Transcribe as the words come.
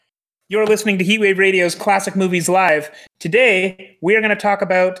You're listening to Heatwave Radio's Classic Movies Live. Today, we are going to talk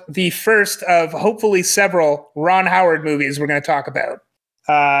about the first of hopefully several Ron Howard movies we're going to talk about.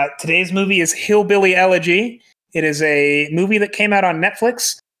 Today's movie is Hillbilly Elegy. It is a movie that came out on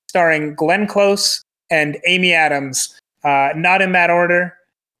Netflix starring Glenn Close and Amy Adams. Not in that order,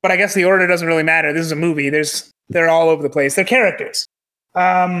 but I guess the order doesn't really matter. This is a movie. They're all over the place. They're characters.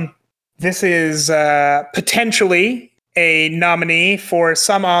 This is potentially a nominee for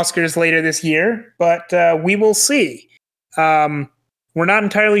some Oscars later this year, but we will see. We're not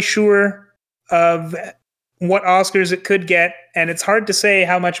entirely sure of what Oscars it could get, and it's hard to say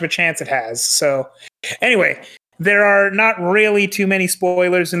how much of a chance it has. So anyway, there are not really too many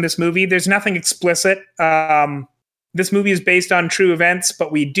spoilers in this movie. There's nothing explicit. This movie is based on true events,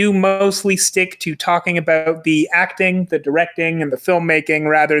 but we do mostly stick to talking about the acting, the directing, and the filmmaking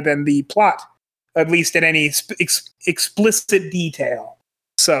rather than the plot, at least in any explicit detail.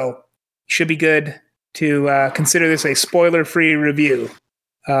 So, should be good to consider this a spoiler-free review.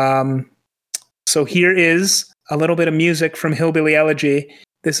 So here is a little bit of music from Hillbilly Elegy.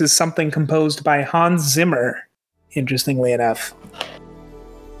 This is something composed by Hans Zimmer, interestingly enough.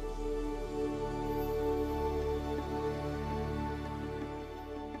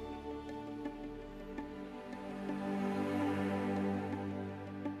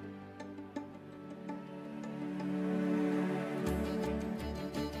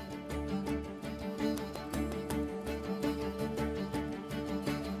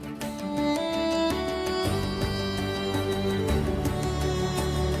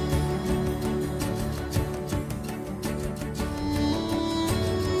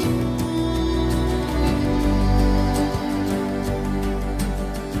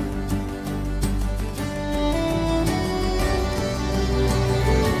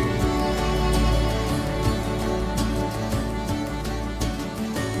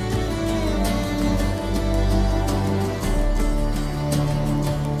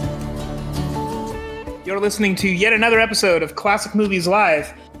 You're listening to yet another episode of Classic Movies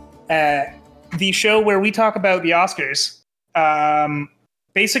Live, the show where we talk about the Oscars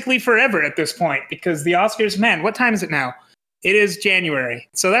basically forever at this point, because the Oscars, man, what time is it now? It is January.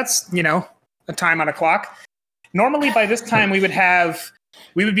 So that's, a time on a clock. Normally by this time we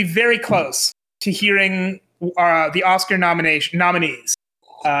would be very close to hearing the Oscar nominees.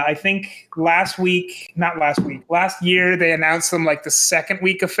 I think last year they announced them like the second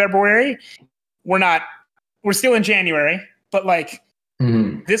week of February. We're still in January, but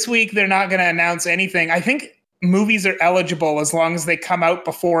this week they're not going to announce anything. I think movies are eligible as long as they come out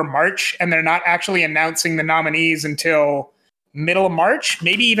before March, and they're not actually announcing the nominees until middle of March,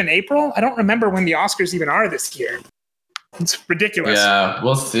 maybe even April. I don't remember when the Oscars even are this year. It's ridiculous. Yeah,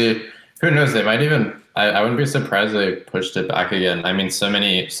 we'll see. Who knows? They might even. I wouldn't be surprised they pushed it back again. I mean, so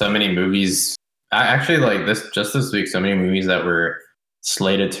many movies. Actually, this week, so many movies that were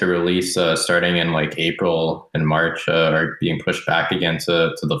slated to release starting in April and March are being pushed back again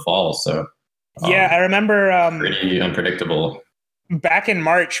to the fall. So I remember pretty unpredictable. Back in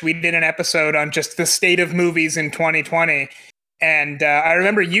March, we did an episode on just the state of movies in 2020. And I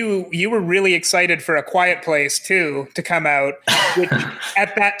remember you were really excited for A Quiet Place 2 to come out, which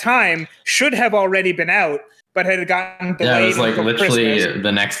at that time should have already been out, but had gotten delayed. Yeah, it was literally Christmas.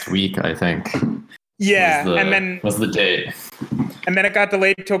 The next week, I think. Yeah, was the date. And then it got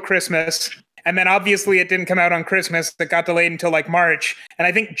delayed until Christmas. And then obviously it didn't come out on Christmas. It got delayed until March. And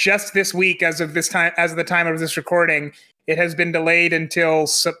I think just this week, as of the time of this recording, it has been delayed until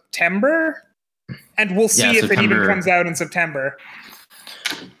September. And we'll see if it even comes out in September.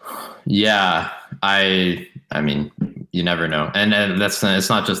 Yeah, I mean, you never know. And it's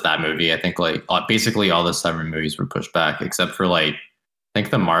not just that movie. I think basically all the summer movies were pushed back, except for I think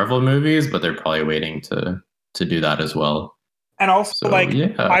the Marvel movies, but they're probably waiting to do that as well. And also,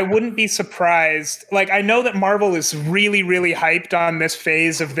 I wouldn't be surprised. I know that Marvel is really, really hyped on this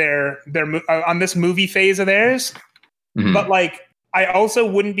phase of on this movie phase of theirs. Mm-hmm. But I also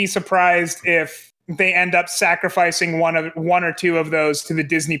wouldn't be surprised if they end up sacrificing one or two of those to the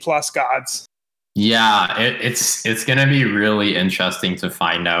Disney Plus gods. Yeah, it's gonna be really interesting to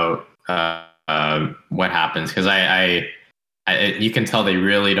find out what happens, because I you can tell they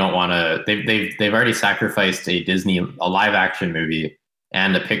really don't want to. They've already sacrificed a live action movie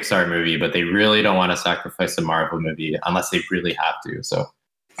and a Pixar movie, but they really don't want to sacrifice a Marvel movie unless they really have to. So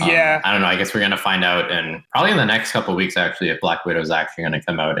I don't know. I guess we're gonna find out probably in the next couple of weeks, actually, if Black Widow is actually going to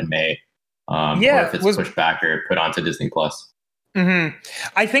come out in May, or if it's pushed back or put onto Disney Plus. Mm-hmm.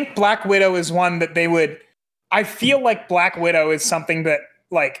 I think Black Widow is one that they would. I feel like Black Widow is something that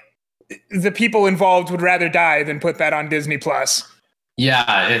the people involved would rather die than put that on Disney Plus.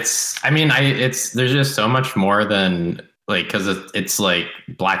 Yeah, there's just so much more than like, because it's like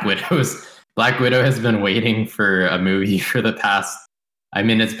Black Widow has been waiting for a movie for the past, I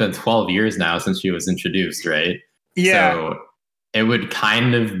mean, it's been 12 years now since she was introduced, right? Yeah. So it would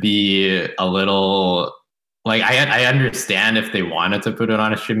kind of be a little like, I understand if they wanted to put it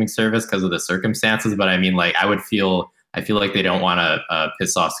on a streaming service because of the circumstances, but I mean, like, I feel like they don't want to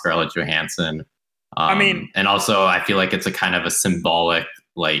piss off Scarlett Johansson. I mean, And also I feel like it's a kind of a symbolic,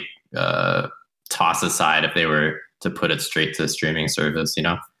 like, toss aside if they were to put it straight to a streaming service, you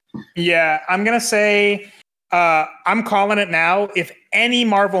know? yeah, I'm going to say I'm calling it now. If any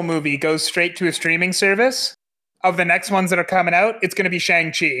Marvel movie goes straight to a streaming service of the next ones that are coming out, it's going to be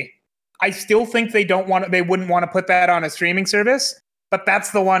Shang-Chi. I still think they wouldn't want to put that on a streaming service, but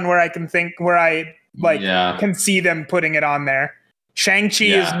that's the one where I can think where I like can see them putting it on there. Shang-Chi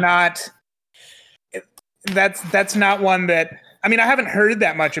is not that's not one that, I mean, I haven't heard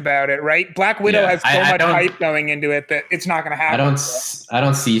that much about it, right? Black Widow has so much hype going into it that it's not going to happen. I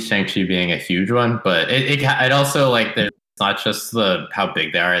don't see Shang-Chi being a huge one, but it also, like, there's not just how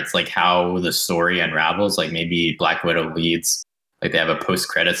big they are, it's like how the story unravels. Like, maybe Black Widow leads, like, they have a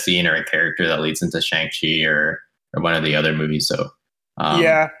post-credit scene or a character that leads into Shang-Chi or one of the other movies. So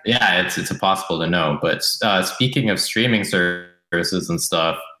it's impossible to know. But speaking of streaming services and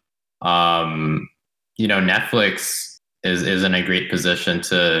stuff, Netflix is in a great position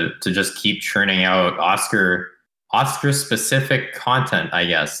to just keep churning out Oscar specific content, I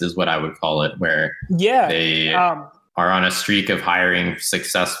guess is what I would call it, where they are on a streak of hiring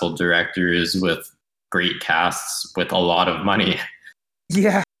successful directors with great casts with a lot of money.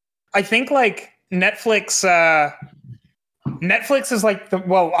 Yeah. I think like Netflix is like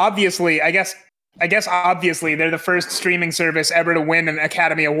obviously, I guess obviously they're the first streaming service ever to win an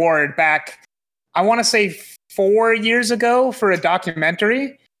Academy Award back, I want to say 4 years ago, for a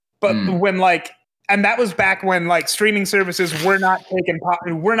documentary. But and that was back when like streaming services were not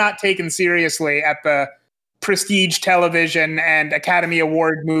taken seriously at the prestige television and Academy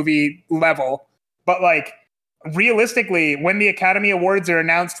Award movie level. But like, realistically, when the Academy Awards are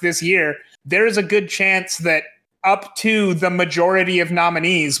announced this year, there is a good chance that up to the majority of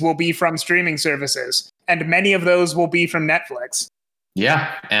nominees will be from streaming services, and many of those will be from Netflix.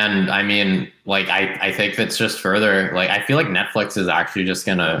 Yeah, and I mean, like, I think that's just further, like, I feel like Netflix is actually just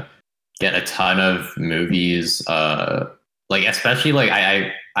gonna get a ton of movies, like, especially, like,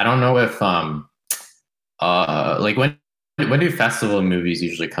 I don't know if like, when do festival movies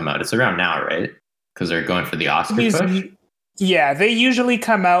usually come out? It's around now, right? Because they're going for the Oscar push. Yeah, they usually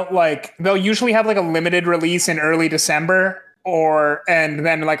come out, like, they'll usually have like a limited release in early December, and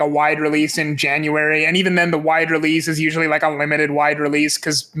then like a wide release in January. And even then the wide release is usually like a limited wide release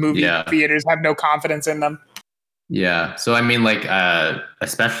because movie theaters have no confidence in them. Yeah. So, I mean, like,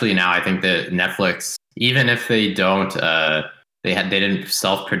 especially now, I think that Netflix, even if they don't, they didn't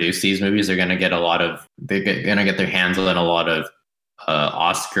self-produce these movies, they're going to get their hands on a lot of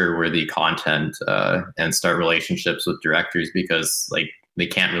Oscar-worthy content and start relationships with directors, because like they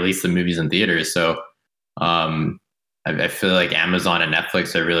can't release the movies in theaters. So I feel like Amazon and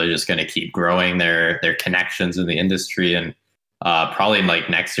Netflix are really just going to keep growing their connections in the industry, and probably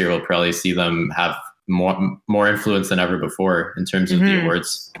like next year we'll probably see them have more influence than ever before in terms of the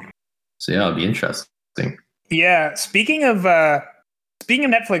awards. So yeah, it'll be interesting. Yeah, speaking of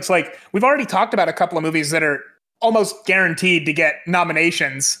Netflix, like, we've already talked about a couple of movies that are almost guaranteed to get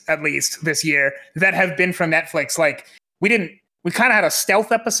nominations at least this year that have been from Netflix. Like, we kind of had a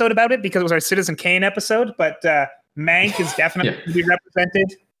stealth episode about it because it was our Citizen Kane episode, but Mank is definitely to be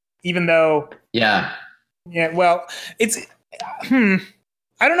represented, even though well, it's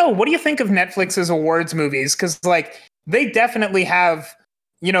I don't know, what do you think of Netflix's awards movies? Because like, they definitely have,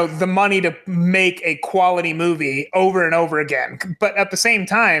 the money to make a quality movie over and over again, but at the same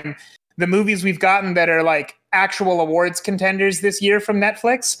time, the movies we've gotten that are like actual awards contenders this year from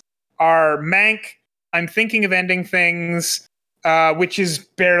Netflix are Mank, I'm Thinking of Ending Things, which is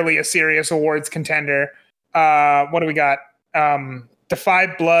barely a serious awards contender. What do we got? The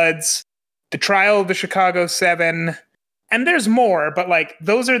Five Bloods, The Trial of the Chicago 7, and there's more, but like,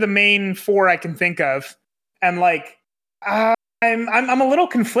 those are the main 4 I can think of. And like, I'm a little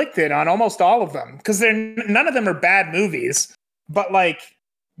conflicted on almost all of them, because none of them are bad movies, but like,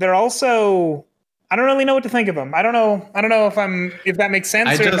 they're also, I don't really know what to think of them. I don't know if that makes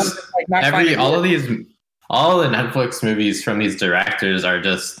sense. All the Netflix movies from these directors are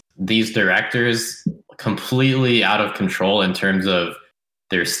just these directors completely out of control in terms of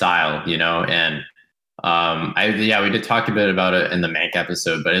their style, and we did talk a bit about it in the Mank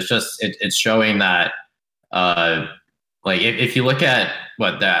episode, but it's just, it's showing that like if you look at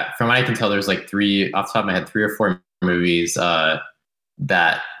from what I can tell, there's like three off the top of my head, 3 or 4 movies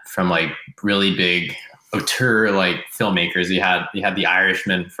that from like really big auteur like filmmakers. You had The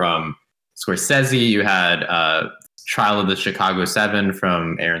Irishman from Scorsese. You had Trial of the Chicago 7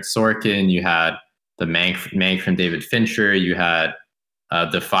 from Aaron Sorkin. You had The Mank from David Fincher. You had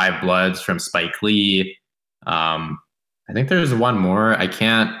The Five Bloods from Spike Lee. I think there's one more. I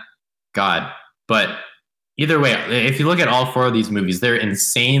can't. God, but either way, if you look at all 4 of these movies, they're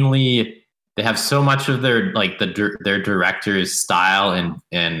insanely. They have so much of their like their director's style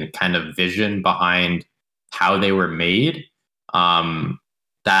and kind of vision behind how they were made.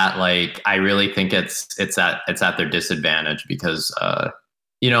 That like I really think it's at their disadvantage because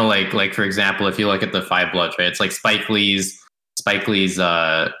like for example, if you look at The Five Bloods, right, it's like Spike Lee's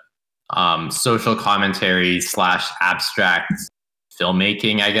social commentary / abstract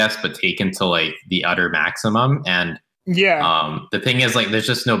filmmaking, I guess, but taken to like the utter maximum. And the thing is, like, there's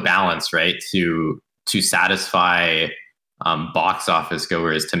just no balance, right, to satisfy box office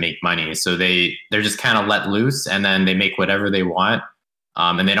goers to make money. So they're just kind of let loose, and then they make whatever they want,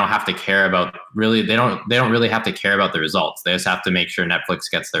 and they don't have to care about they don't really have to care about the results. They just have to make sure Netflix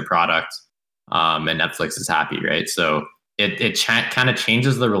gets their product, and Netflix is happy, right? So it kind of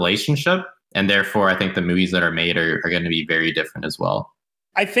changes the relationship, and therefore I think the movies that are made are going to be very different as well.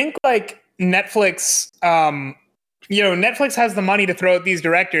 I think like Netflix, Netflix has the money to throw at these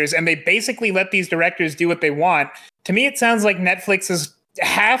directors, and they basically let these directors do what they want. To me, it sounds like Netflix is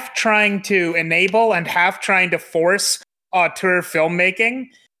half trying to enable and half trying to force auteur filmmaking.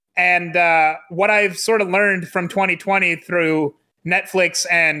 And what I've sort of learned from 2020 through Netflix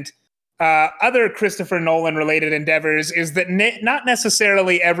and other Christopher Nolan related endeavors is that not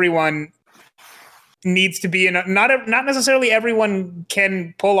necessarily everyone needs to be not necessarily everyone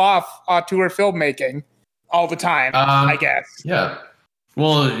can pull off auteur filmmaking all the time, I guess. Yeah.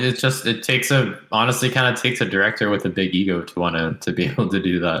 Well, it takes honestly kind of takes a director with a big ego to be able to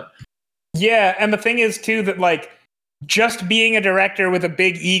do that. Yeah, and the thing is too that like just being a director with a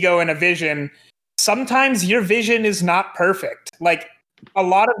big ego and a vision, sometimes your vision is not perfect. Like a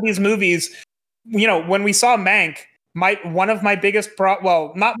lot of these movies, when we saw Mank, not one of my biggest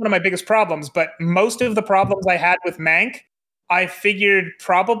problems, but most of the problems I had with Mank, I figured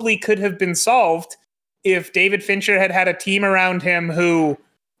probably could have been solved if David Fincher had had a team around him who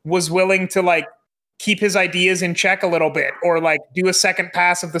was willing to like keep his ideas in check a little bit, or like do a second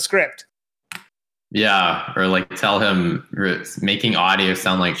pass of the script. Yeah, or like tell him making audio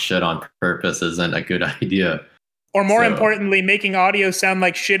sound like shit on purpose isn't a good idea. Or more importantly, making audio sound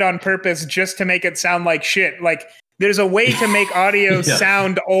like shit on purpose just to make it sound like shit. Like there's a way to make audio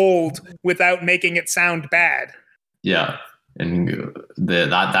sound old without making it sound bad. Yeah, and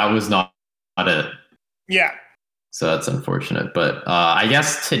that was not it. Yeah. So that's unfortunate. But I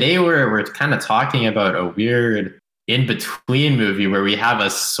guess today we're kind of talking about a weird in-between movie where we have a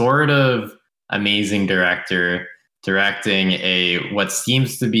sort of amazing director directing what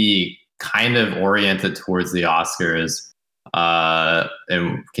seems to be kind of oriented towards the Oscars.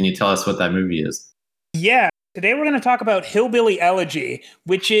 And can you tell us what that movie is? Yeah. Today we're going to talk about Hillbilly Elegy,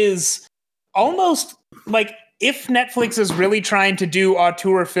 which is almost like if Netflix is really trying to do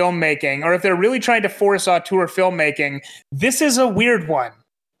auteur filmmaking, or if they're really trying to force auteur filmmaking, this is a weird one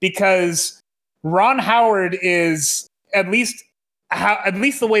because Ron Howard is at least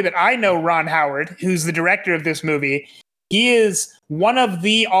the way that I know Ron Howard, who's the director of this movie, he is one of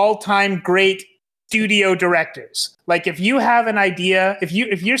the all-time great studio directors. Like if you have an idea, if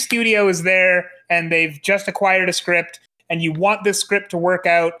your studio is there and they've just acquired a script and you want this script to work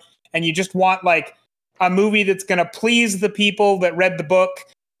out and you just want like a movie that's going to please the people that read the book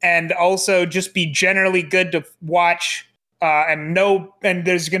and also just be generally good to watch, and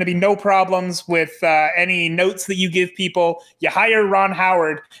there's going to be no problems with any notes that you give people, you hire Ron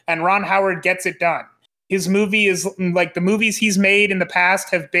Howard, and Ron Howard gets it done. His movie is like the movies he's made in the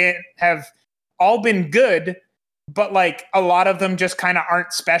past have all been good, but like a lot of them just kind of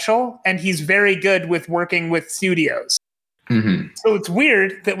aren't special. And he's very good with working with studios. Mm-hmm. So it's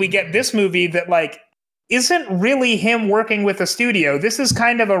weird that we get this movie that like isn't really him working with a studio. This is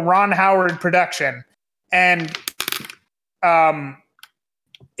kind of a Ron Howard production. And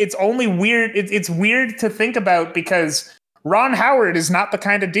it's only weird. It's weird to think about because Ron Howard is not the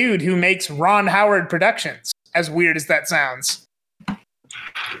kind of dude who makes Ron Howard productions, as weird as that sounds.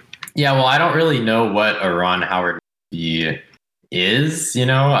 Yeah, well, I don't really know what a Ron Howard movie is,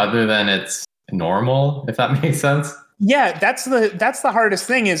 other than it's normal, if that makes sense. Yeah, that's the hardest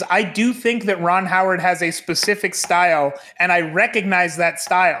thing is I do think that Ron Howard has a specific style, and I recognize that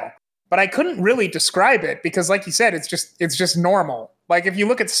style. but I couldn't really describe it because, like you said, it's just normal. Like if you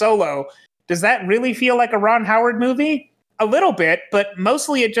look at Solo, does that really feel like a Ron Howard movie? A little bit, but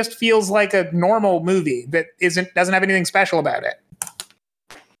mostly it just feels like a normal movie that doesn't have anything special about it.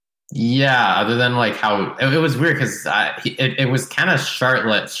 Yeah, other than like how it was weird because it was kind of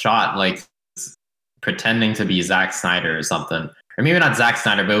shot like pretending to be Zack Snyder or something, or maybe not Zack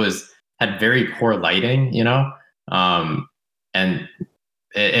Snyder, but had very poor lighting, and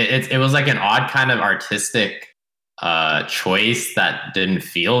it was like an odd kind of artistic choice that didn't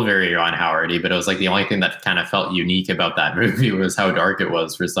feel very Ron Howardy, but it was like the only thing that kind of felt unique about that movie was how dark it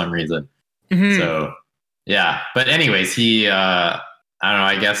was for some reason. Mm-hmm. So yeah, but anyways, he I don't know.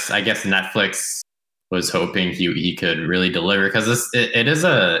 I guess Netflix was hoping he could really deliver because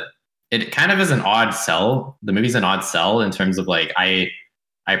it kind of is an odd sell. The movie's an odd sell in terms of like I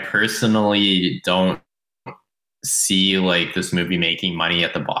personally don't see like this movie making money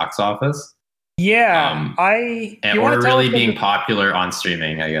at the box office. Yeah, or really being popular on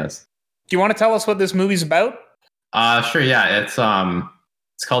streaming, I guess. Do you want to tell us what this movie's about? Sure. Yeah, it's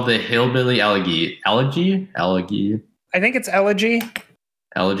called the Hillbilly Elegy. Elegy. I think it's Elegy.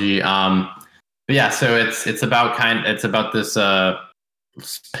 Elegy. But yeah, so it's about this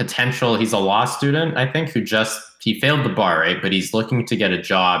potential. He's a law student, I think, he failed the bar, right? But he's looking to get a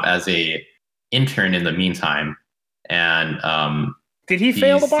job as a intern in the meantime. And did he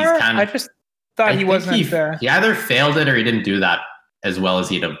fail the bar? I just thought he wasn't. He either failed it or he didn't do that as well as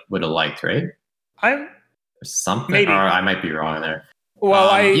he would have liked, right? Something, maybe. Or I might be wrong there. Well,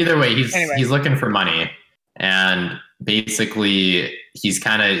 either way, he's looking for money, and basically he's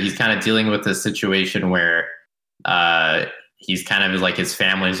kind of dealing with a situation where he's kind of like his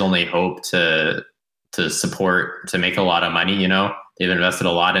family's only hope to support, to make a lot of money. They've invested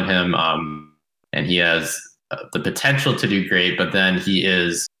a lot in him, and he has the potential to do great, but then he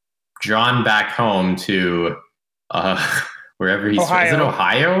is drawn back home to wherever he's from. Is it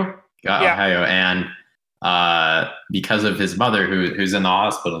Ohio? Yeah. Ohio. And because of his mother who's in the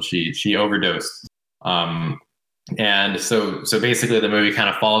hospital, she overdosed. And so basically the movie kind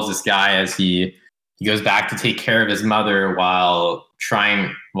of follows this guy as he goes back to take care of his mother while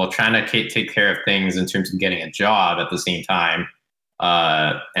trying to take care of things in terms of getting a job at the same time.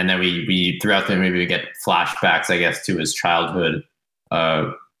 And then we throughout the movie we get flashbacks, I guess, to his childhood,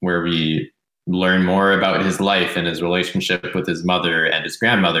 where we learn more about his life and his relationship with his mother and his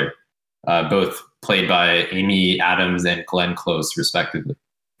grandmother, both played by Amy Adams and Glenn Close, respectively.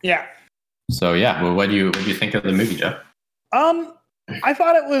 Yeah. So yeah, well, what do you think of the movie, Jeff? I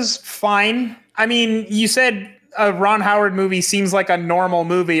thought it was fine. I mean, you said a Ron Howard movie seems like a normal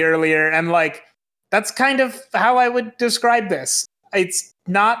movie earlier, and like that's kind of how I would describe this. It's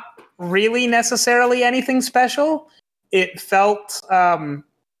not really necessarily anything special. It felt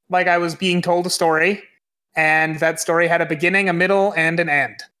like I was being told a story, and that story had a beginning, a middle, and an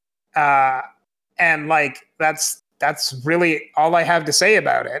end. And like that's really all I have to say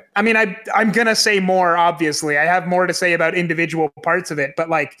about it. I mean, I'm gonna say more. Obviously, I have more to say about individual parts of it, but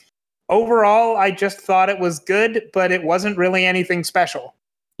like overall, I just thought it was good, but it wasn't really anything special.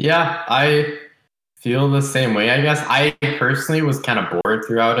 Yeah, I feel the same way. I guess I personally was kind of bored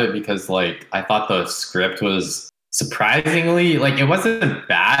throughout it because like I thought the script was surprisingly, like, it wasn't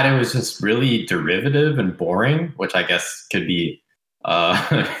bad. It was just really derivative and boring, which I guess could be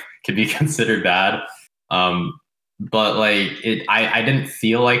could be considered bad. But like I didn't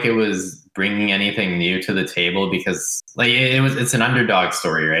feel like it was bringing anything new to the table because like it's an underdog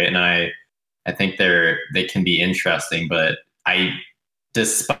story, right? And I think they can be interesting, but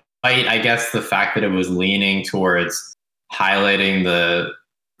despite I guess the fact that it was leaning towards highlighting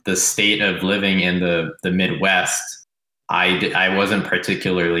the state of living in the Midwest, I wasn't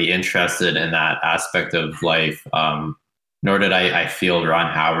particularly interested in that aspect of life. Nor did I feel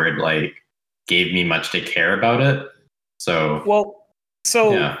Ron Howard like gave me much to care about it. So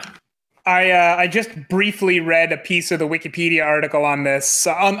yeah. I just briefly read a piece of the Wikipedia article on this,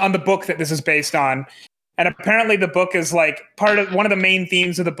 on the book that this is based on. And apparently the book is like one of the main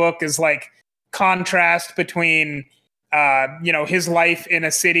themes of the book is like contrast between, his life in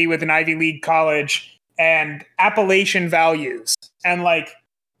a city with an Ivy League college and Appalachian values. And like,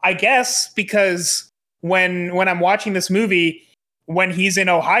 I guess because when I'm watching this movie, when he's in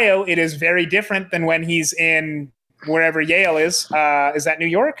Ohio, it is very different than when he's in wherever Yale is. Is that New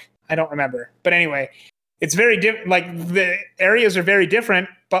York? I don't remember. But anyway, it's very different. Like the areas are very different,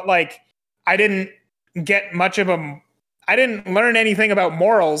 but like I didn't get much of them. I didn't learn anything about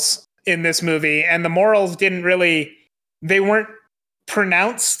morals in this movie, and the morals they weren't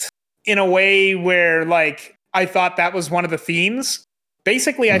pronounced in a way where like I thought that was one of the themes.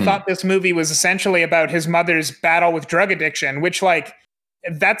 Basically, I thought this movie was essentially about his mother's battle with drug addiction, which, like,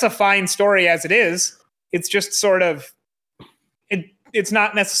 that's a fine story as it is. It's just sort of, it's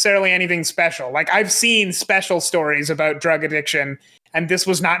not necessarily anything special. Like, I've seen special stories about drug addiction, and this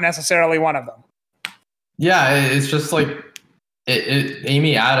was not necessarily one of them. Yeah, it's just like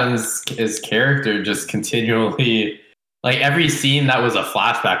Amy Adams' his character just continually, like, every scene that was a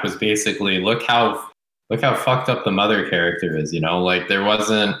flashback was basically look how fucked up the mother character is, you know? Like, there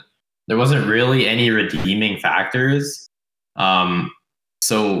wasn't really any redeeming factors.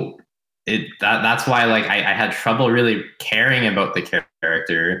 So that's why, like, I had trouble really caring about the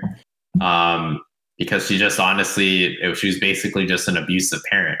character, because she just honestly, she was basically just an abusive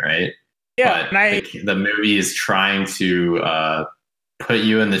parent, right? Yeah, but the movie is trying to put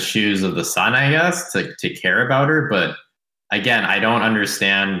you in the shoes of the son, I guess, to care about her. But again, I don't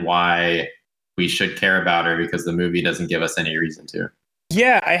understand why we should care about her, because the movie doesn't give us any reason to.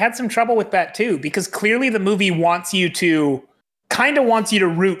 Yeah, I had some trouble with that too, because clearly the movie wants you to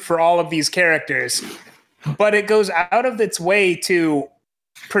root for all of these characters, but it goes out of its way to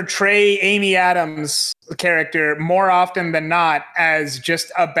portray Amy Adams' character more often than not as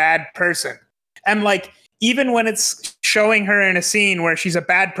just a bad person. And, like, even when it's showing her in a scene where she's a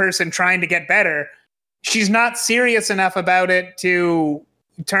bad person trying to get better, she's not serious enough about it to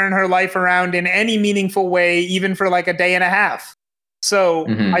turn her life around in any meaningful way, even for like a day and a half. So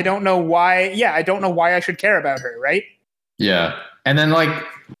I don't know why. Yeah, I don't know why I should care about her, right? Yeah. And then, like,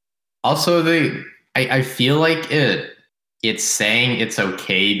 also I feel like it's saying it's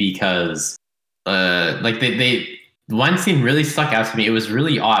okay because like they one scene really stuck out to me. It was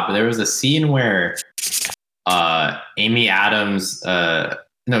really odd, but there was a scene where Amy Adams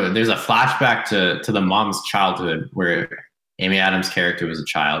no, there's a flashback to the mom's childhood where Amy Adams' character was a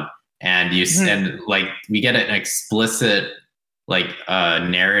child, and and like we get an explicit like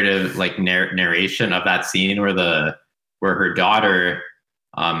narrative, like narration of that scene where her daughter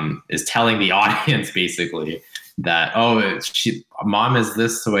is telling the audience basically that, oh, mom is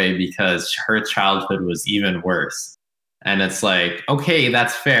this way because her childhood was even worse. And it's like, okay,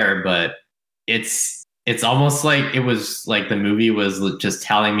 that's fair, but it's almost like it was like the movie was just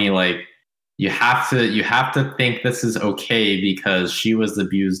telling me, like, you have to think this is okay because she was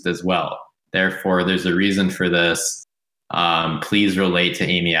abused as well. Therefore, there's a reason for this. Please relate to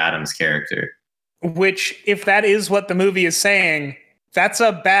Amy Adams' character. Which, if that is what the movie is saying, that's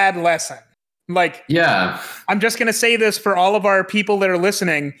a bad lesson. Like, yeah, I'm just going to say this for all of our people that are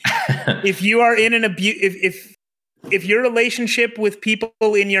listening. If you are in an if your relationship with people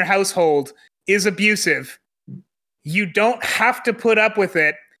in your household is abusive, you don't have to put up with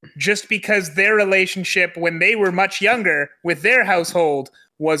it just because their relationship when they were much younger with their household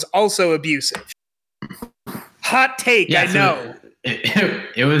was also abusive. Hot take, yeah, I know.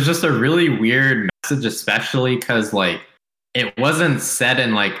 It was just a really weird message, especially because, like, it wasn't said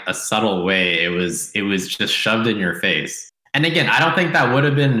in like a subtle way. It was just shoved in your face. And again, I don't think that would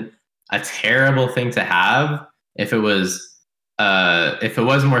have been a terrible thing to have if it was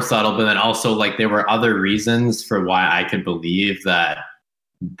more subtle. But then also, like, there were other reasons for why I could believe that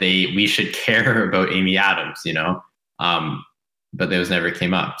we should care about Amy Adams, you know. But those never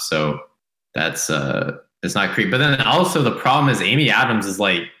came up, so that's it's not creepy. But then also the problem is Amy Adams is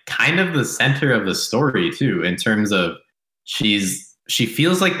like kind of the center of the story too, in terms of she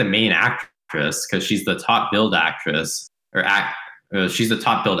feels like the main actress because she's the top billed actress she's the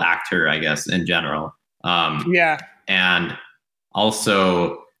top billed actor, I guess, in general. Yeah. And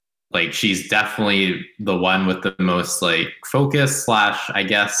also, like, she's definitely the one with the most like focus / I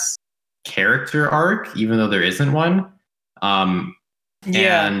guess character arc, even though there isn't one.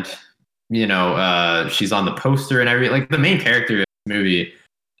 Yeah. And you know, she's on the poster and everything. Like, the main character of the movie,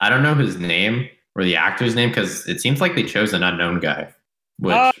 I don't know his name or the actor's name because it seems like they chose an unknown guy.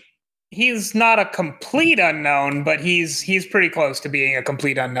 Which he's not a complete unknown, but he's pretty close to being a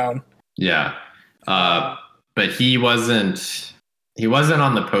complete unknown. Yeah, but he wasn't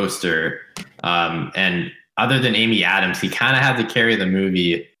on the poster. And other than Amy Adams, he kind of had to carry the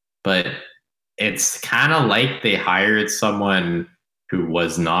movie. But it's kind of like they hired someone who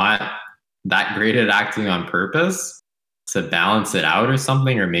was not that great at acting on purpose to balance it out or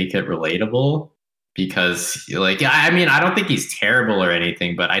something, or make it relatable. Because, like, I mean, I don't think he's terrible or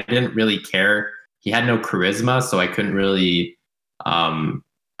anything, but I didn't really care. He had no charisma, so I couldn't really, I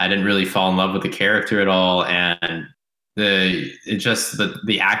didn't really fall in love with the character at all. And the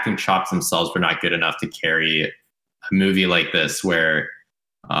acting chops themselves were not good enough to carry a movie like this, where,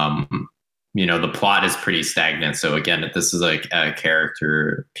 you know, the plot is pretty stagnant. So again, this is like a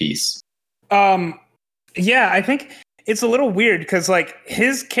character piece. Yeah, I think it's a little weird because like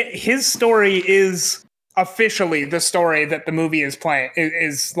his story is officially the story that the movie is playing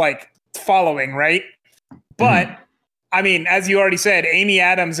is like following, right? But I mean, as you already said, Amy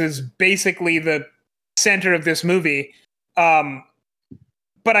Adams is basically the center of this movie.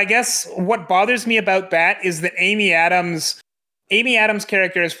 But I guess what bothers me about that is that Amy Adams'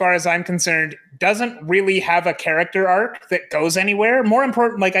 character, as far as I'm concerned, doesn't really have a character arc that goes anywhere. More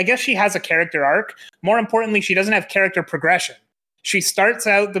important, like I guess she has a character arc. More importantly, she doesn't have character progression. She starts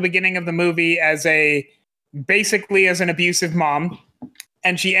out the beginning of the movie basically as an abusive mom,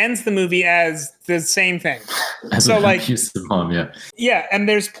 and she ends the movie as the same thing. As so an like abusive mom, yeah. Yeah, and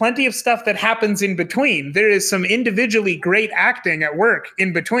there's plenty of stuff that happens in between. There is some individually great acting at work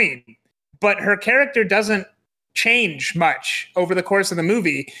in between, but her character doesn't change much over the course of the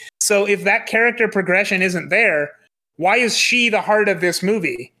movie. So if that character progression isn't there, why is she the heart of this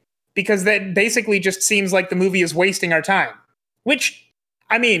movie? Because that basically just seems like the movie is wasting our time. Which,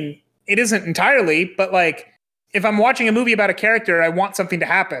 I mean, it isn't entirely, but like, if I'm watching a movie about a character, I want something to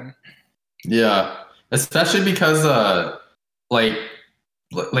happen. Yeah, especially because like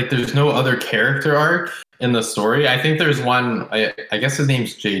there's no other character arc in the story. I think there's one. I guess his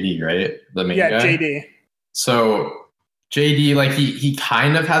name's JD, right? The main guy. JD. So JD, like he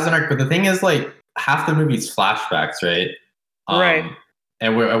kind of has an arc, but the thing is, like half the movie's flashbacks, right? Right.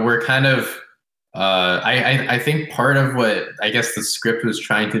 And we're kind of. I think part of what I guess the script was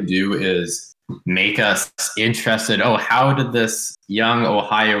trying to do is make us interested. Oh, how did this young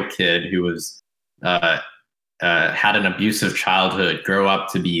Ohio kid who was had an abusive childhood grow up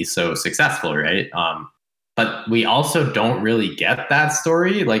to be so successful, right? But we also don't really get that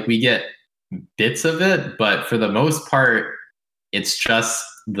story. Like we get bits of it, but for the most part, it's just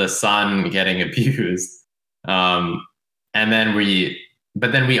the son getting abused. And then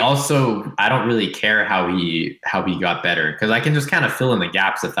we also, I don't really care how he got better, because I can just kind of fill in the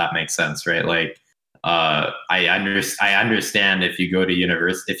gaps, if that makes sense, right? Like I understand if you go to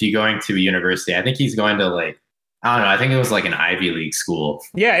university, if you're going to a university, I think he's going to like, I don't know, I think it was like an Ivy League school.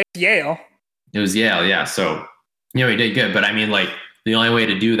 Yeah, it's Yale. It was Yale, yeah. So, he did good, but I mean, like, the only way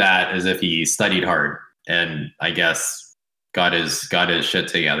to do that is if he studied hard and I guess got his shit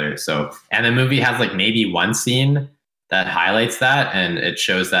together. So, and the movie has like maybe one scene that highlights that, and it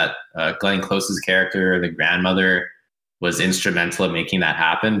shows that Glenn Close's character, the grandmother, was instrumental in making that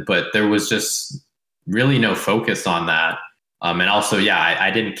happen. But there was just really no focus on that. And also, yeah, I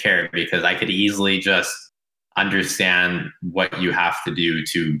didn't care, because I could easily just understand what you have to do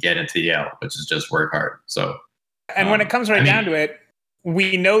to get into Yale, which is just work hard. So, and when it comes down to it,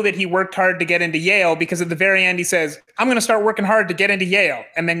 we know that he worked hard to get into Yale, because at the very end he says, "I'm going to start working hard to get into Yale,"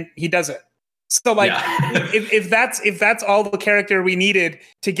 and then he does it. So like, yeah. if that's all the character we needed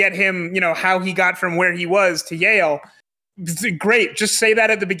to get him, how he got from where he was to Yale, great. Just say that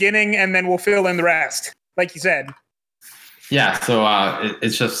at the beginning, and then we'll fill in the rest, like you said. Yeah. So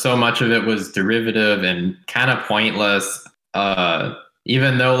it's just so much of it was derivative and kind of pointless.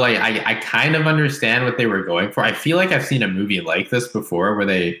 Even though like I kind of understand what they were going for. I feel like I've seen a movie like this before, where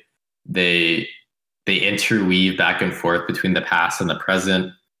they interweave back and forth between the past and the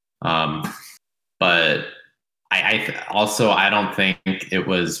present. But I don't think it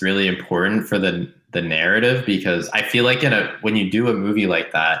was really important for the narrative, because I feel like when you do a movie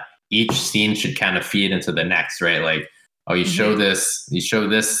like that, each scene should kind of feed into the next, right? Like, oh, you show this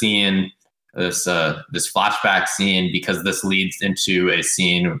scene, this flashback scene, because this leads into a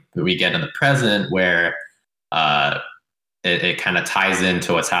scene that we get in the present where it kind of ties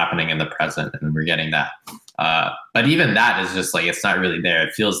into what's happening in the present, and we're getting that. But even that is just like, it's not really there.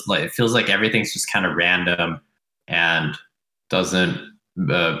 It feels like everything's just kind of random and doesn't.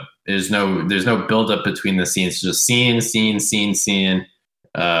 There's no build up between the scenes. Just scene,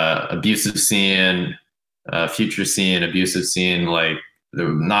 abusive scene, future scene, abusive scene. Like,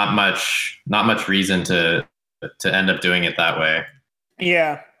 not much reason to end up doing it that way.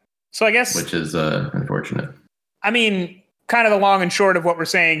 Yeah. So I guess, which is unfortunate. I mean, kind of the long and short of what we're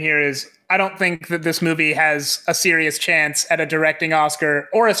saying here is, I don't think that this movie has a serious chance at a directing Oscar,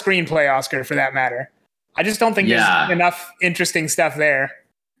 or a screenplay Oscar for that matter. I just don't think there's enough interesting stuff there.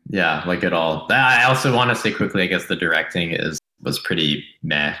 Yeah, like at all. I also want to say quickly, I guess the directing was pretty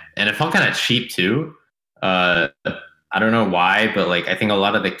meh, and it felt kind of cheap too. I don't know why, but like, I think a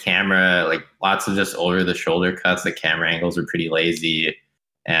lot of the camera, like lots of just over the shoulder cuts, the camera angles are pretty lazy,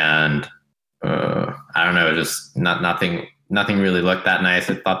 and I don't know, just nothing really looked that nice.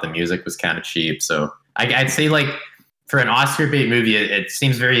 I thought the music was kind of cheap. So I'd say, like, for an Oscar bait movie, it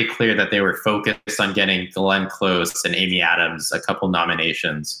seems very clear that they were focused on getting Glenn Close and Amy Adams a couple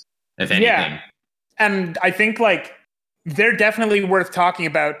nominations, if anything. Yeah. And I think like they're definitely worth talking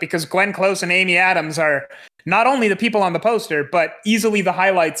about because Glenn Close and Amy Adams are not only the people on the poster, but easily the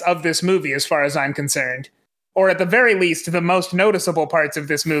highlights of this movie, as far as I'm concerned. Or at the very least, the most noticeable parts of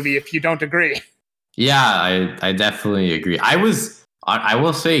this movie, if you don't agree. Yeah, I definitely agree. I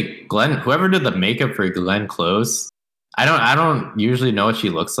will say Glenn, whoever did the makeup for Glenn Close, I don't usually know what she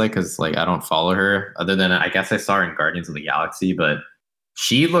looks like because like I don't follow her other than I guess I saw her in Guardians of the Galaxy, but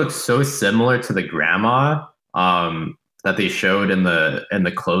she looks so similar to the grandma that they showed in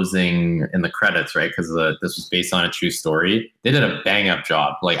the closing in the credits, right? Because this was based on a true story. They did a bang up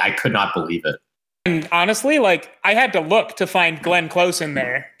job. Like I could not believe it. And honestly, like I had to look to find Glenn Close in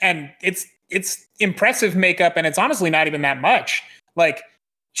there, and it's impressive makeup, and it's honestly not even that much. Like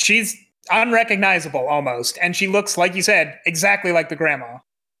she's unrecognizable almost, and she looks, like you said, exactly like the grandma.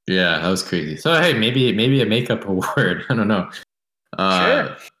 Yeah, that was crazy. So hey, maybe a makeup award. I don't know.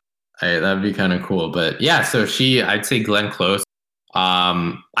 Sure. That'd be kind of cool. But yeah, so I'd say Glenn Close.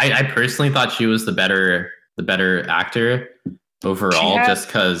 I personally thought she was the better actor overall, just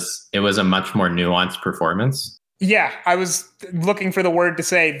because it was a much more nuanced performance. Yeah, I was looking for the word to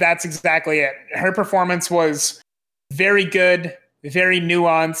say that's exactly it. Her performance was very good, very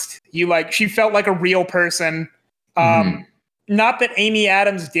nuanced. She felt like a real person. Not that Amy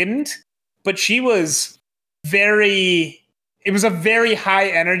Adams didn't, but she was it was a very high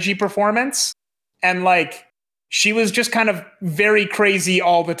energy performance. And like, she was just kind of very crazy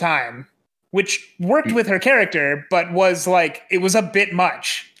all the time, which worked with her character, but it was a bit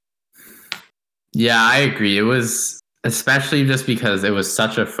much. Yeah, I agree. It was especially just because it was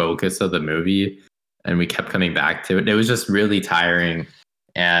such a focus of the movie and we kept coming back to it. It was just really tiring.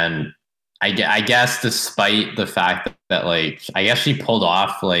 And I guess despite the fact that like, I guess she pulled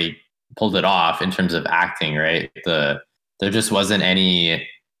it off in terms of acting, right? There just wasn't any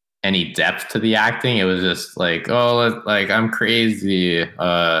depth to the acting. It was just like, oh, like I'm crazy.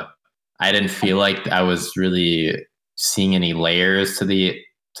 I didn't feel like I was really seeing any layers to the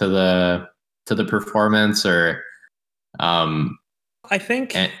performance or I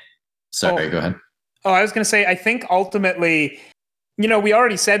think sorry, go ahead. Oh, I was going to say, I think ultimately, we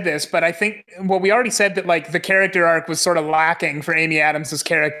already said this, but I think, we already said that like the character arc was sort of lacking for Amy Adams's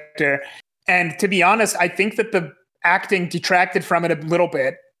character. And to be honest, I think that the acting detracted from it a little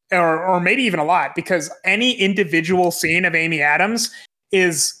bit, or maybe even a lot, because any individual scene of Amy Adams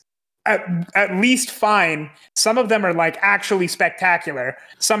is at least fine. Some of them are like actually spectacular.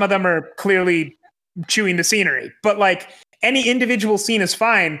 Some of them are clearly chewing the scenery, but like any individual scene is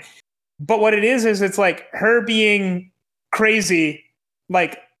fine. But what it is it's like her being crazy,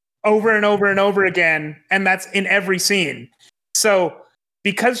 like over and over and over again. And that's in every scene. So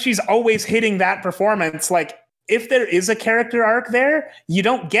because she's always hitting that performance, like if there is a character arc there, you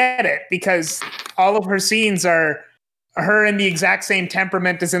don't get it because all of her scenes are her in the exact same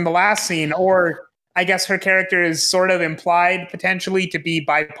temperament as in the last scene. Or I guess her character is sort of implied potentially to be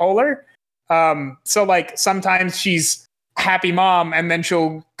bipolar. So like sometimes she's happy mom and then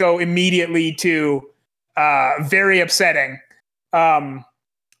she'll go immediately to very upsetting. And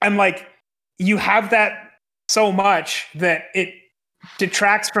like you have that so much that it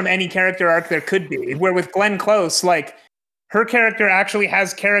detracts from any character arc there could be. Where with Glenn Close, like her character actually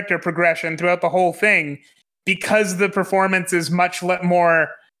has character progression throughout the whole thing because the performance is much more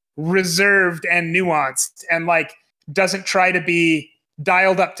reserved and nuanced and like doesn't try to be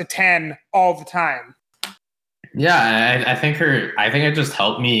dialed up to 10 all the time. Yeah, I think it just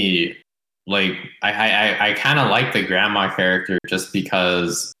helped me. Like, I kind of like the grandma character just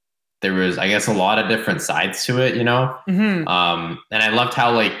because there was, I guess, a lot of different sides to it, Mm-hmm. And I loved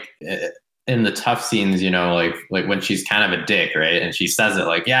how, like, in the tough scenes, like when she's kind of a dick, right? And she says it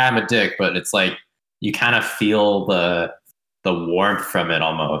like, yeah, I'm a dick, but it's like you kind of feel the warmth from it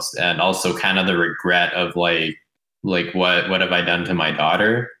almost, and also kind of the regret of like what have I done to my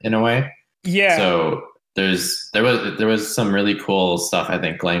daughter in a way. Yeah. So there was some really cool stuff I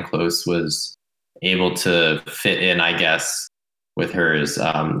think Glenn Close was able to fit in, I guess, with hers.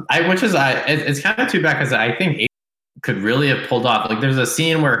 It's kind of too bad because I think could really have pulled off. Like there's a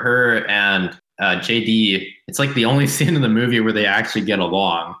scene where her and JD, it's like the only scene in the movie where they actually get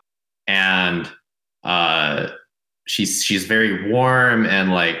along, and she's very warm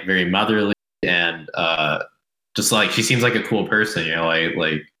and like very motherly and just like she seems like a cool person,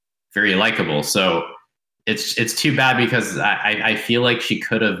 like very likable. So it's too bad because I feel like she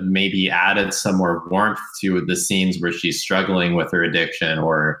could have maybe added some more warmth to the scenes where she's struggling with her addiction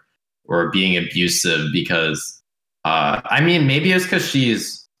or being abusive because I mean maybe it's because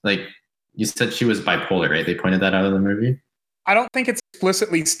she's like you said she was bipolar, right? They pointed that out in the movie. I don't think it's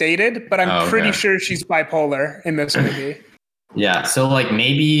explicitly stated, but I'm pretty sure she's bipolar in this movie. Yeah, so like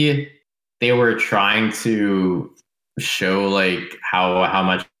maybe they were trying to show like how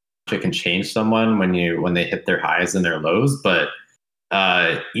much it can change someone when they hit their highs and their lows, but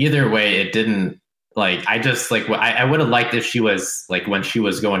either way, it didn't. Like I just like I would have liked if she was like when she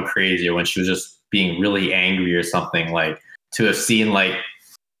was going crazy or when she was just being really angry or something, like to have seen like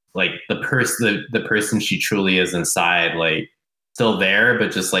the person she truly is inside, like still there,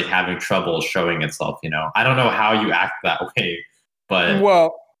 but just like having trouble showing itself. I don't know how you act that way, but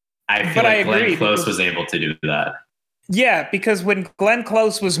I feel like Glenn Close was able to do that. Yeah, because when Glenn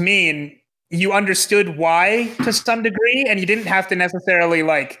Close was mean, you understood why to some degree, and you didn't have to necessarily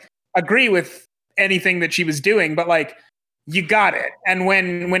like agree with anything that she was doing, but like you got it. And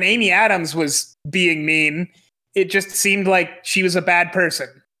when Amy Adams was being mean, it just seemed like she was a bad person.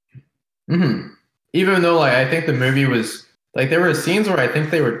 Mm-hmm. Even though like I think the movie was like there were scenes where I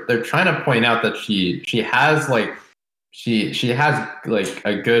think they're trying to point out that she has like she has like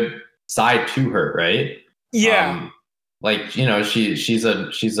a good side to her, right? Yeah. Like she's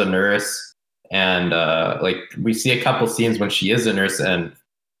a nurse, and like we see a couple scenes when she is a nurse and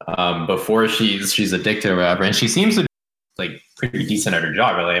before she's addicted or whatever, and she seems to be like pretty decent at her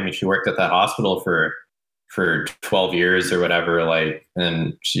job, really. I mean, she worked at that hospital for 12 years or whatever, like,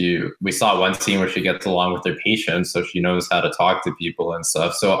 and we saw one scene where she gets along with her patients, so she knows how to talk to people and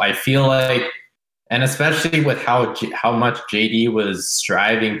stuff. So I feel like, and especially with how much JD was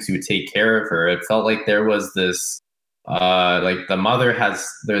striving to take care of her, it felt like there was this like the mother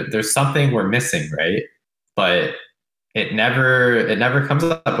there's something we're missing, right? But it never comes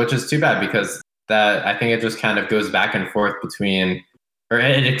up, which is too bad, because that I think it just kind of goes back and forth between, or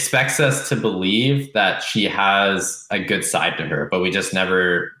it expects us to believe that she has a good side to her, but we just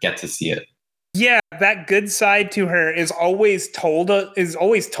never get to see it. Yeah, that good side to her is always told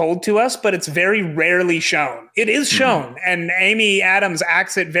to us, but it's very rarely shown. It is shown, and Amy Adams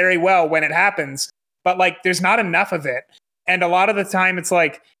acts it very well when it happens, but like there's not enough of it. And a lot of the time it's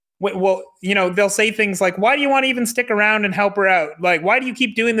like, well, they'll say things like, why do you want to even stick around and help her out? Like, why do you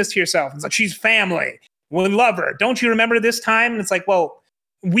keep doing this to yourself? It's like, she's family. We love her. Don't you remember this time? And it's like, well,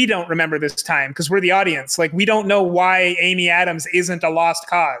 we don't remember this time because we're the audience. Like, we don't know why Amy Adams isn't a lost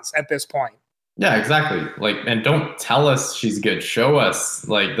cause at this point. Yeah, exactly. Like, and don't tell us she's good. Show us.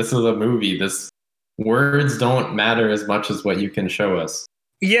 Like, this is a movie. Words don't matter as much as what you can show us.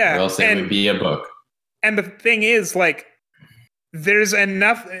 Yeah. Or else it would be a book. And the thing is, like, there's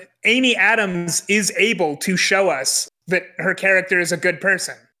enough. Amy Adams is able to show us that her character is a good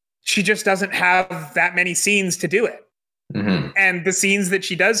person. She just doesn't have that many scenes to do it. Mm-hmm. And the scenes that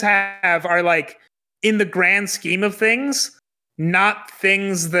she does have are like, in the grand scheme of things, not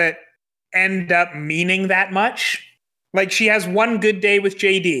things that end up meaning that much. Like, she has one good day with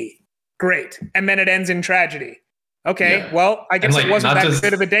JD. Great. And then it ends in tragedy. Okay, well, I guess it wasn't that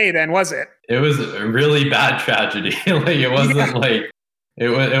good of a day then, was it? It was a really bad tragedy. Like, it wasn't like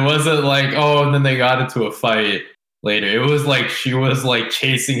it wasn't like, oh, and then they got into a fight later. It was like she was like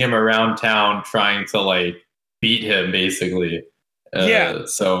chasing him around town trying to like beat him, basically.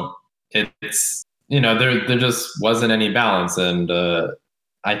 So it's there just wasn't any balance, and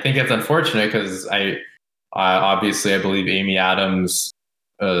I think it's unfortunate because I obviously I believe Amy Adams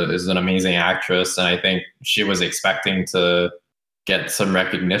is an amazing actress, and I think she was expecting to get some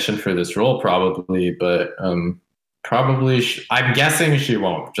recognition for this role, probably, but I'm guessing she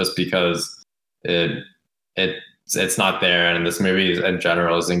won't, just because it's not there, and this movie in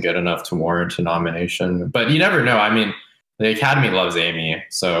general isn't good enough to warrant a nomination. But you never know. I mean, the Academy loves Amy,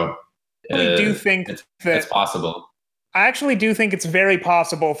 so I do think it's possible. I actually do think it's very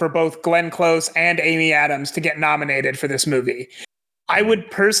possible for both Glenn Close and Amy Adams to get nominated for this movie. I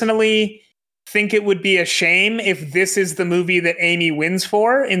would personally think it would be a shame if this is the movie that Amy wins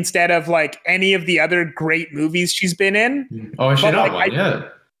for instead of like any of the other great movies she's been in. Oh, she not won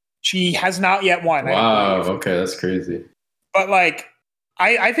yet? She has not yet won. Wow, okay, that's crazy. But like,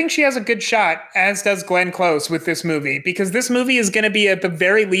 I think she has a good shot, as does Glenn Close, with this movie, because this movie is going to be at the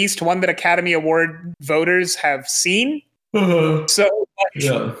very least one that Academy Award voters have seen. So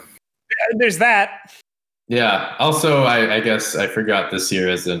there's that. Yeah. Also, I guess I forgot this year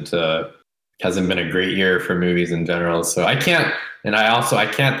hasn't been a great year for movies in general. So I can't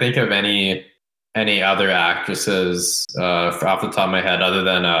think of any other actresses off the top of my head other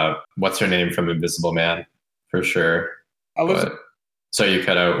than what's her name from Invisible Man, for sure. So you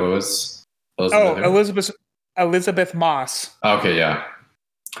cut out. What was Elizabeth Moss. Okay, yeah.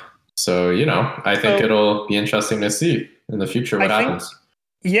 So I think it'll be interesting to see in the future what happens.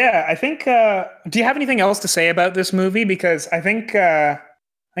 Yeah, I think. Do you have anything else to say about this movie? Because I think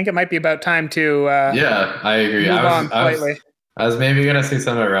it might be about time to Yeah, I agree. move on slightly. I was maybe gonna say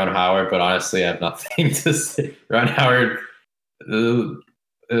something around Howard, but honestly, I have nothing to say. Ron Howard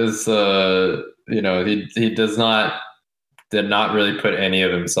is, he did not really put any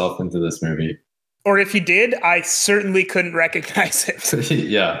of himself into this movie. Or if he did, I certainly couldn't recognize it.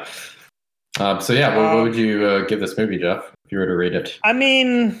 Yeah. So yeah, what would you give this movie, Jeff, if you were to rate it? I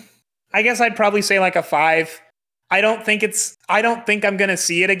mean, I guess I'd probably say like a 5. I don't think I'm gonna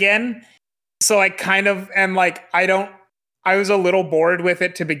see it again. So I kind of am like, I was a little bored with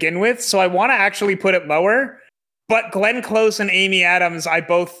it to begin with. So I want to actually put it lower. But Glenn Close and Amy Adams, I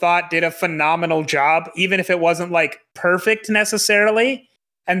both thought did a phenomenal job, even if it wasn't like perfect necessarily.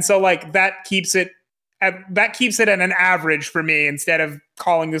 And so like that keeps it at an average for me instead of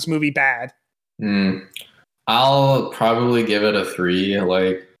calling this movie bad. I'll probably give it a 3.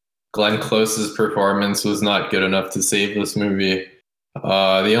 Like, Glenn Close's performance was not good enough to save this movie.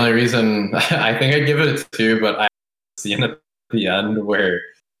 The only reason I think I'd give it a 2, but I seen at the end where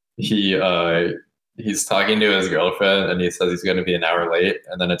he's talking to his girlfriend and he says he's going to be an hour late,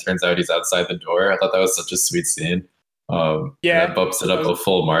 and then it turns out he's outside the door. I thought that was such a sweet scene. That bumps it up a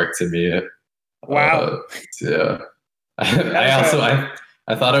full mark to me. Wow. Yeah.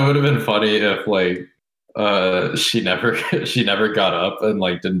 I thought it would have been funny if like she never got up and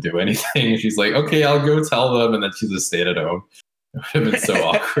like didn't do anything. She's like, okay, I'll go tell them, and then she just stayed at home. It would have been so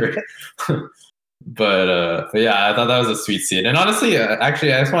awkward. But yeah, I thought that was a sweet scene. And honestly,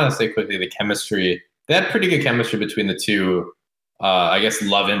 actually, I just want to say quickly, the chemistry, they had pretty good chemistry between the two, I guess,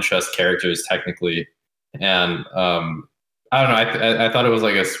 love interest characters technically. And I don't know, I thought it was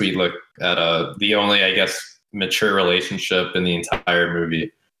like a sweet look at the only, I guess, mature relationship in the entire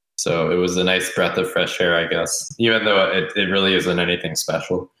movie. So it was a nice breath of fresh air, I guess, even though it really isn't anything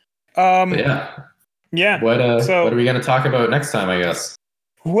special. But yeah. Yeah. What are we going to talk about next time, I guess?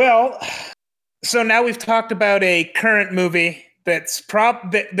 Well, so now we've talked about a current movie that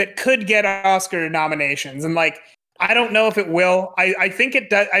could get Oscar nominations, and like I don't know if it will. I think it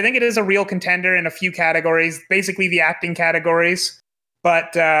does. I think it is a real contender in a few categories, basically the acting categories.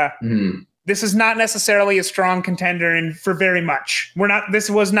 But this is not necessarily a strong contender for very much. This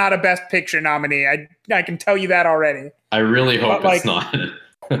was not a Best Picture nominee. I can tell you that already. I really hope it's not.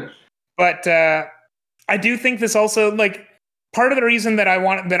 But I do think this also, like, part of the reason that I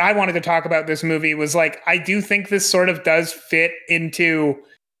wanted to talk about this movie was like I do think this sort of does fit into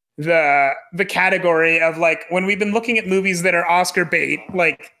the category of like when we've been looking at movies that are Oscar bait,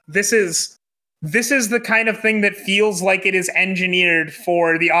 like this is the kind of thing that feels like it is engineered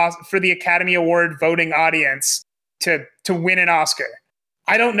for the Academy Award voting audience to win an Oscar.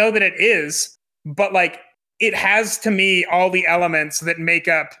 I don't know that it is, but like it has to me all the elements that make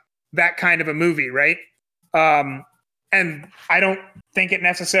up that kind of a movie, right? And I don't think it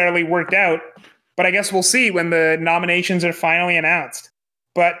necessarily worked out, but I guess we'll see when the nominations are finally announced.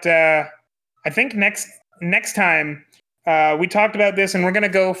 But I think next time we talked about this, and we're going to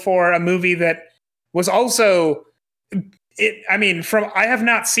go for a movie that was also I have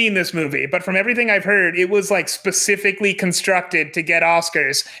not seen this movie, but from everything I've heard, it was like specifically constructed to get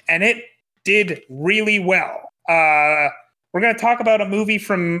Oscars, and it did really well. We're going to talk about a movie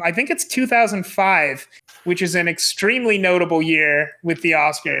from, I think it's 2005, which is an extremely notable year with the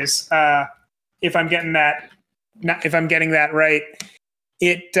Oscars. If I'm getting that right.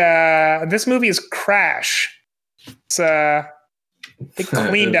 This movie is Crash. It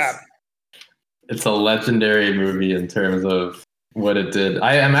cleaned up. It's a legendary movie in terms of what it did.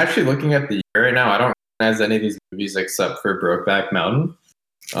 I'm actually looking at the year right now. I don't recognize any of these movies except for Brokeback Mountain.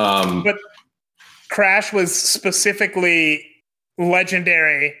 But Crash was specifically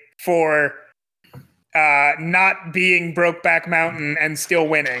legendary for not being Brokeback Mountain and still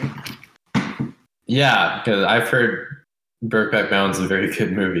winning. Yeah, because I've heard Brokeback Mountain's a very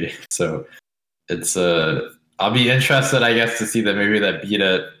good movie. So it's I'll be interested, I guess, to see the movie that beat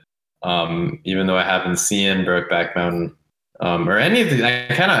it. Even though I haven't seen Brokeback Mountain or any of these, I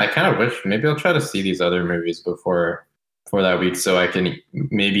kind of wish maybe I'll try to see these other movies before that week, so I can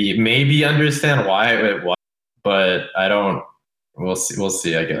maybe understand why it was. But I don't. We'll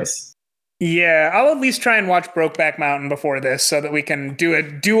see. I guess. Yeah, I'll at least try and watch Brokeback Mountain before this, so that we can do a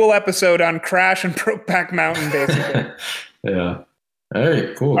dual episode on Crash and Brokeback Mountain, basically. Yeah. All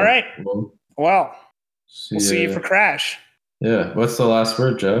right. Cool. All right. Well, we'll see you for Crash. Yeah. What's the last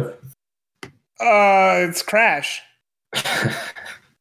word, Jeff? It's Crash.